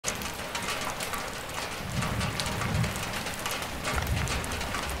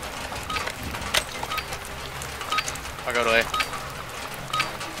I'll go to A.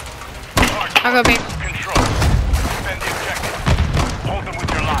 I'll go B. Control. Defend the objective. Hold them with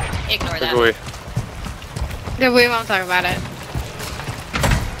your life. Ignore Go that. away. Yeah, we won't talk about it.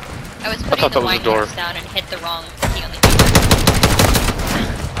 I was thought putting that the was wine a door. box down and hit the wrong key on the keyboard.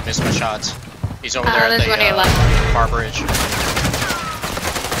 I missed my shots. He's over there there's at one here the left. bar bridge.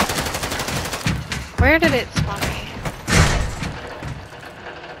 Where did it spawn me?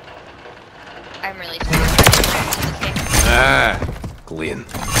 I'm really sorry. Ah, clean.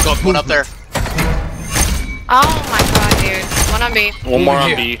 Got One up there. Oh my god, dude. One on B. One more on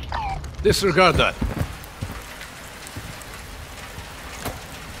here. B. Disregard that.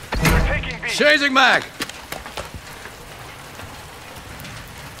 We're taking B. Chasing mag.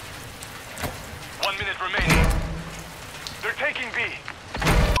 1 minute remaining. They're taking B.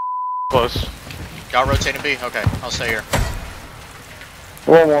 Close. Y'all rotating B? Okay, I'll stay here.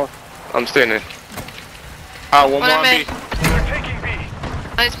 One more. I'm staying in. Ah, one more One on B. mid. They're taking B.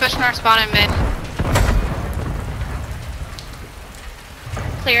 Let's push our spawn in mid.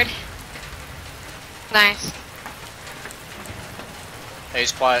 Cleared. Nice.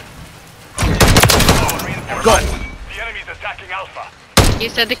 A's quiet. Go. The enemy's attacking Alpha. You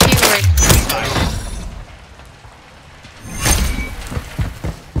said the keyword.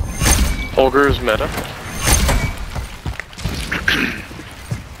 Holger's meta.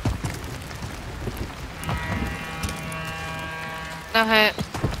 No hit.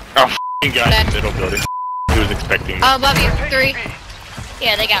 Oh, f***ing guy in Dead. the middle building. He was expecting me. Oh, above you. 3.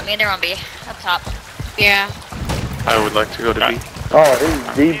 Yeah, they got me. They're on B. Up top. Yeah. I would like to go to B.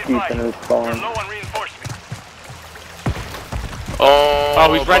 Oh, he's deep in his We're spawn. low on reinforcement.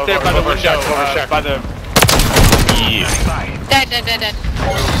 Oh, he's right there by the window. By the. Yeah. Dead.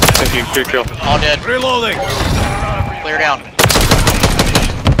 Thank you. Good kill. All dead. Reloading. Clear down.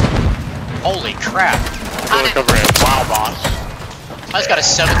 Holy crap. On it. Cover it. Wow, boss. I just got a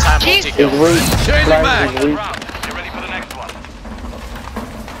 7-time Jeez. multi-kill. He's weak. Chasing Flank mag. is weak. Get ready for the next one.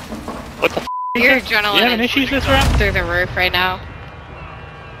 What the f***? Your adrenaline You having is issues this round? through the roof right now.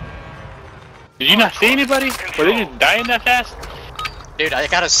 Did you not see anybody? Were they just dying that fast? Dude, I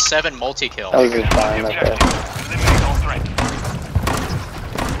got a 7 multi-kill. That was just fine, okay. Eliminate all threats.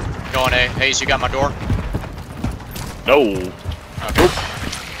 Going A. Hayes, you got my door? No. Okay.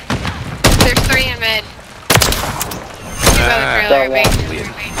 There's 3 in mid. Two by the trailer, that big.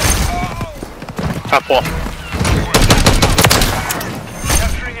 Top wall.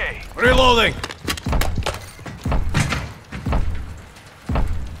 Capturing A. Reloading.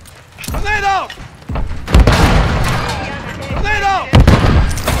 Grenade out. Grenade out.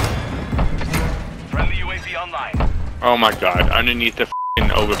 Friendly UAV online. Oh my god, underneath the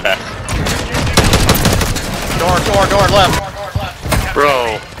f***ing overpass. Door left.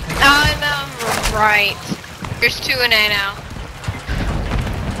 Bro. On the right. There's 2 in A now.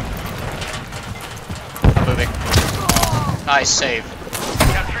 I'm moving. Nice save.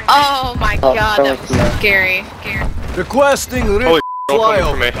 Capturing Oh my Oh, god, that that was was nice. scary. Requesting Holy rift all coming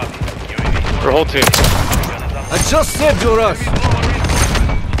for flyover. me. Our whole team. I just saved your ass.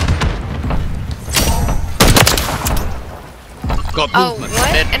 Got Oh, movement.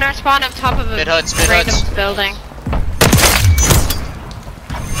 what? Mid. In our spawn up top of a Mid huts. random building.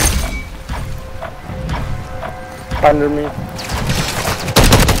 Under me.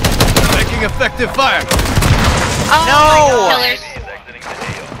 Making effective fire. Oh No! my god, killers. exiting the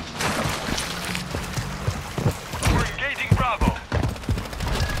AO. We're engaging Bravo.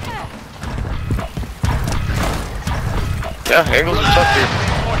 Yeah, angles are tough here.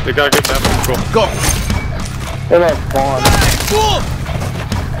 They gotta get that control. Go. They're not spawn.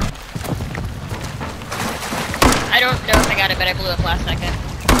 I don't know if I got it, but I blew up last second.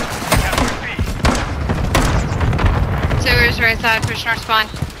 Capturing B. Sewers right side, pushing our spawn.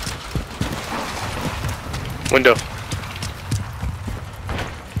 Window.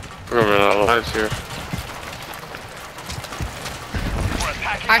 We're running out of lives here. We're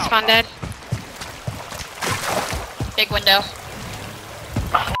attacking Our spawn dead. Big window.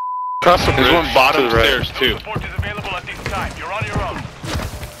 Across the bridge. There's one bottom to the right. stairs too. Support is available at this time. You're on your own.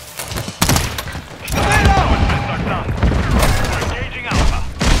 Commitments are done. We're engaging Alpha.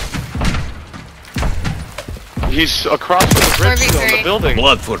 He's across from the bridge 4v3. still in the building.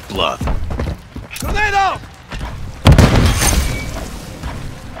 Blood for blood. Grenade out.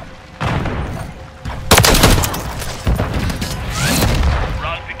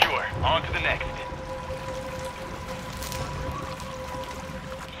 Round secure. On to the next.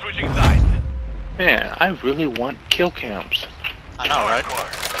 Switching sides. Man, I really want kill cams. I know, right?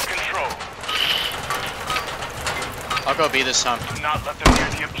 Control. I'll go B this time. Do not let them near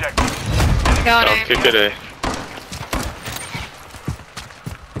the objective. Going I'll in. kick it A.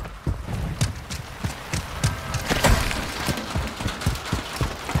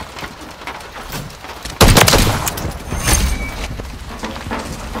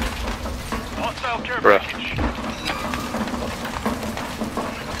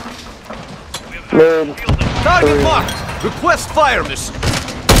 Mid. Target marked. Request fire mission.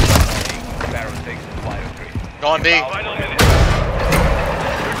 Barrow takes the flyer free. Going B. Final minute.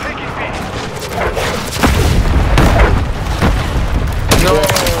 You're taking B.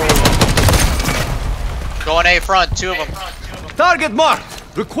 Going A front, 2 of them. Target marked.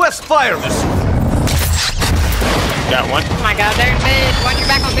 Request fire mission. Got one. Oh my god, they're in mid. Watch your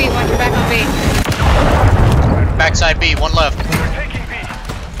back on B, watch your back on B. Backside B, 1 left. You're taking B.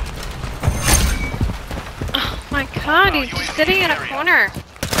 Oh my god, he's just sitting in a corner.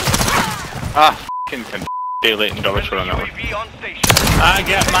 Ah, f***ing day late and dollar short on that one. UAV on station. I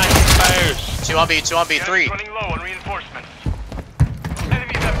got my fires. 2 on B, 2 on B, Gas 3. running low on reinforcements.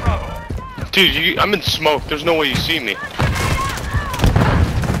 Enemies at Bravo. Dude, I'm in smoke. There's no way you see me.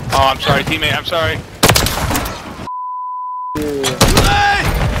 Oh, I'm sorry, teammate. I'm sorry.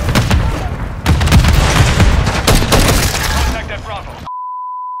 Contact at Bravo.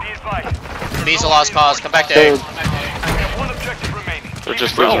 Be advised. B's a lost cause, come back to A. Third. We have one objective remaining. They're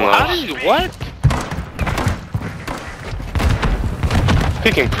just Bro, losing how lives. did you, what?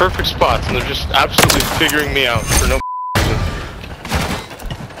 Picking perfect spots, and they're just absolutely figuring me out for no reason.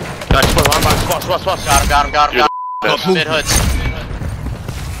 Nice, spot. Got him. You're the Best. Mid hoods.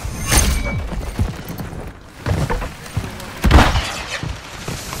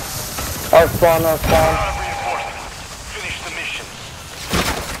 Our spawn. Out of reinforcements. Finish the mission.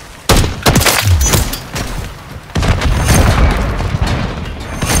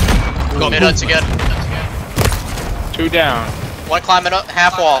 Mid hoods again. 2 down. 1 climbing up,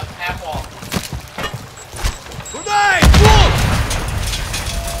 half wall. Grenade! Move!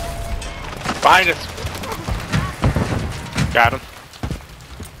 Behind us. Got him.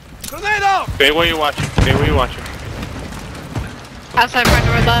 Grenade out! Stay where you're watching. Stay where you're watching. Outside front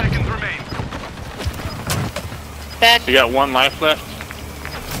door left. Seconds remain. Dead. You got 1 life left.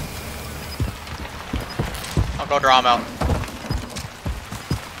 I'll go draw him out.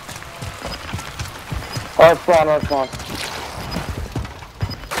 Our spawn.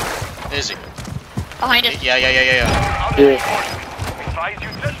 Is he? Behind us. Yeah. Out of Yeah. reinforcements. Advise you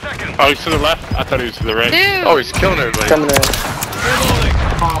 10 seconds. Oh, he's to the left? I thought he was to the right. Dude, Oh, he's killing everybody. Coming in.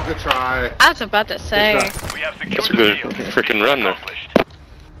 I was about to say. We have secured That's a the good field. freaking run there. Accomplished.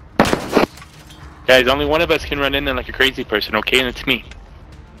 Guys, only one of us can run in there like a crazy person, okay? And it's me.